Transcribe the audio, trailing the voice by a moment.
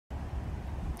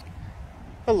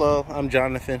Hello, I'm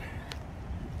Jonathan,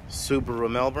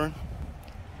 Subaru Melbourne.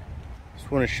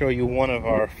 Just want to show you one of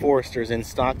our Foresters in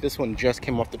stock. This one just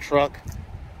came off the truck.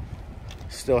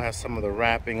 Still has some of the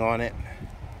wrapping on it.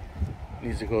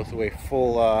 Needs to go through a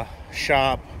full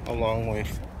shop along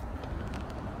with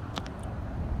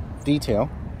detail.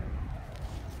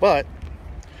 But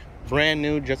brand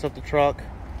new, just off the truck,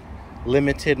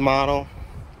 limited model,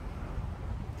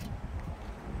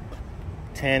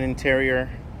 tan interior,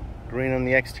 green on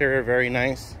the exterior, very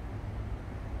nice.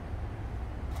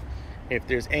 If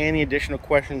there's any additional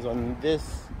questions on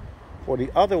this or the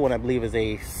other one, I believe is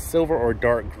a silver or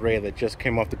dark gray that just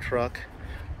came off the truck,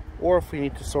 or if we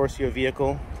need to source your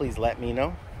vehicle, please let me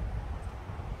know.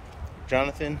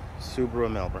 Jonathan, Subaru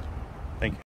Melbourne. Thank you.